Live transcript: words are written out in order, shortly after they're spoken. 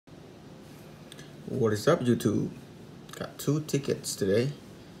What is up, YouTube? Got 2 tickets today.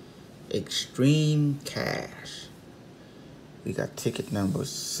 Extreme Cash. We got ticket number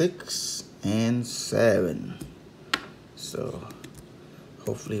 6 and 7. So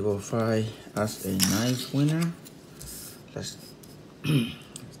hopefully we'll find us a nice winner. Let's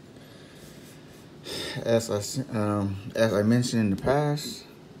as I mentioned in the past,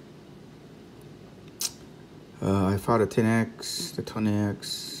 I found a 10x, the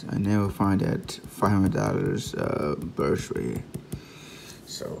 20x, and then we'll find that $500 burst right here.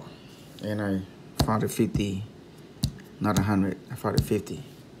 So, and I found a 50, not 100. I found a 50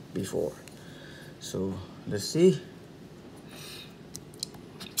 before. So let's see.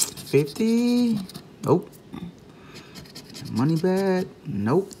 50. Nope. Money bag.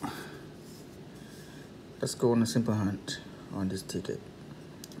 Nope. Let's go on a simple hunt on this ticket.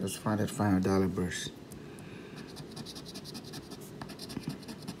 Let's find that $500 burst.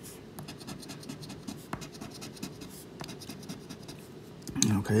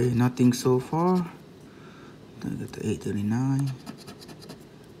 Okay, nothing so far. Then get the 839.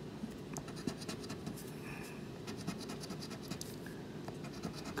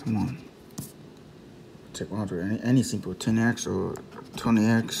 Come on. Take one to any simple 10x or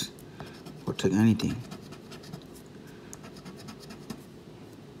 20x. Or take anything.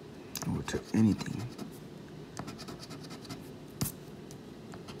 Or take anything.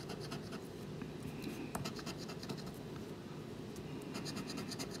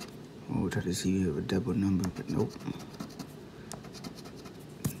 We'll try to see if you have a double number, but nope.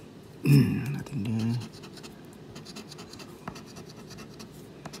 Nothing there.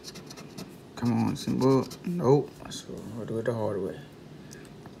 Come on, symbol. Nope. So we'll do it the hard way.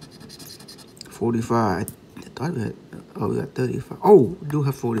 45. I thought we had, oh, we got 35. Oh, we do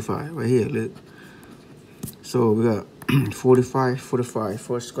have 45 right here, look. So we got 45, 45,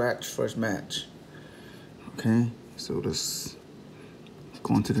 first scratch, first match. Okay, so let's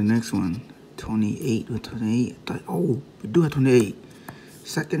go on to the next one. 28 with 28. Oh, we do have 28.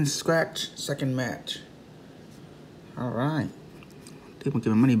 Second scratch, second match. All right. I think we'll get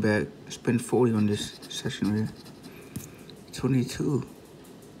my money back. Spend 40 on this session here. 22.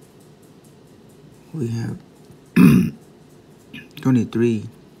 We have 23.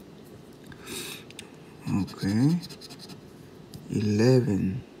 Okay.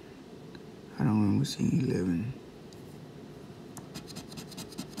 11. I don't remember seeing 11.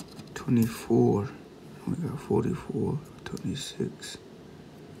 24. We got 44. 26.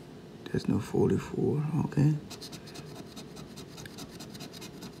 There's no 44. Okay.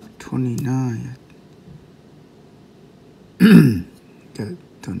 29. Got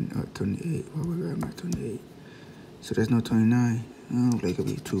 28. Why was I at my 28? So there's no 29. Oh, like it could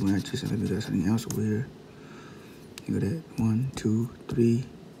be 2 matches, and maybe there's something else over here. Look at that. 1, 2, 3.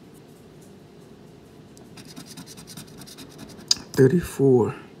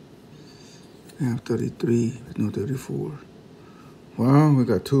 34. We have 33. There's no 34. Well, we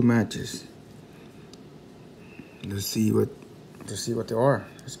got 2 matches. Let's see what they are.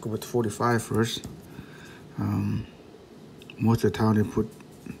 Let's go with 45 first. Most of the time they put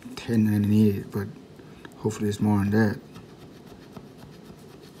 10 underneath it, but hopefully it's more than that.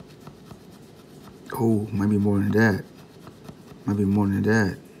 Oh, maybe more than that. Maybe more than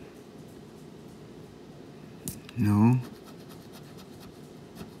that. No.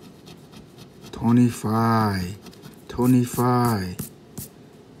 25. 25.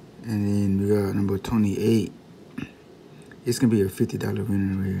 And then we got number 28. It's gonna be a $50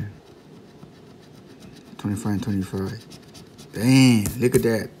 winner right here. 25 and 25. Damn, look at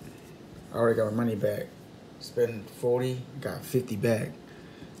that. I already got my money back. Spent 40, got 50 back.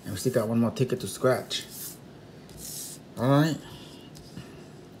 And we still got one more ticket to scratch. Alright.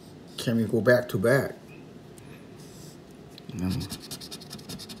 Can we go back to back? No.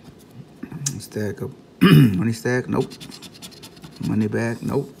 Stack up. Money stack? Nope. Money back?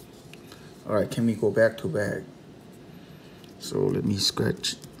 Nope. Alright, can we go back to back? So let me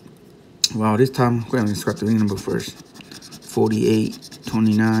scratch. Wow, this time we're gonna scratch the ring number first. 48,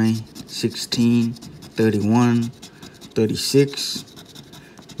 29, 16, 31, 36,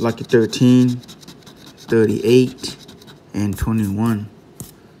 lucky 13, 38, and 21.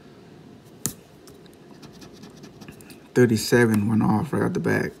 37 went off right out the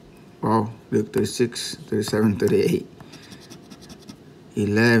back. Wow, look, 36, 37, 38.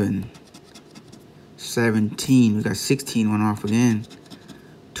 11, 17, we got 16 went off again.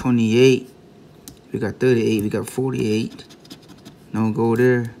 28, we got 38, we got 48. No go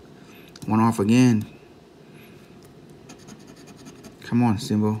there. One off again. Come on,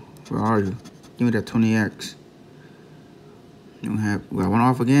 symbol. Where are you? Give me that 20x. You don't have. We got one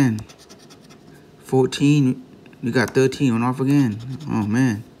off again. 14, we got 13, went off again. Oh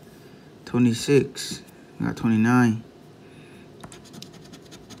man. 26, we got 29.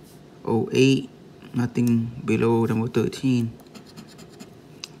 08, nothing below number 13.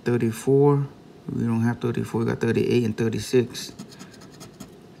 34, we don't have 34, we got 38 and 36.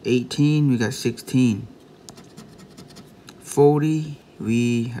 18, we got 16. 40,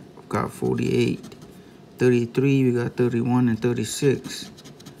 we got 48. 33, we got 31 and 36.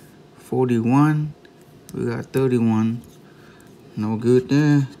 41, we got 31. No good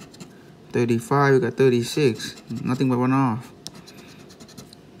there. 35, we got 36. Nothing but one off.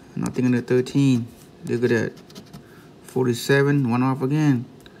 Nothing in the 13. Look at that. 47, one off again.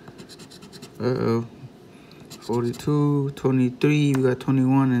 42, 23, we got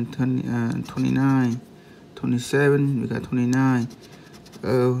 21 and 29. 27, we got 29.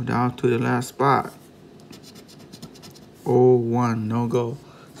 Down to the last spot. 01, no go.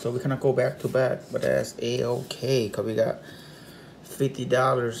 So we cannot go back to back, but that's A-okay, because we got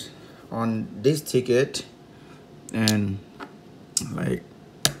 $50 on this ticket. And like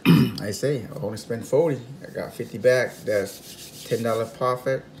I say, I only spent 40. I got 50 back. That's $10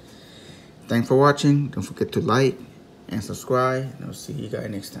 profit. Thanks for watching. Don't forget to like and subscribe. And I'll see you guys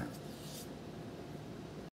next time.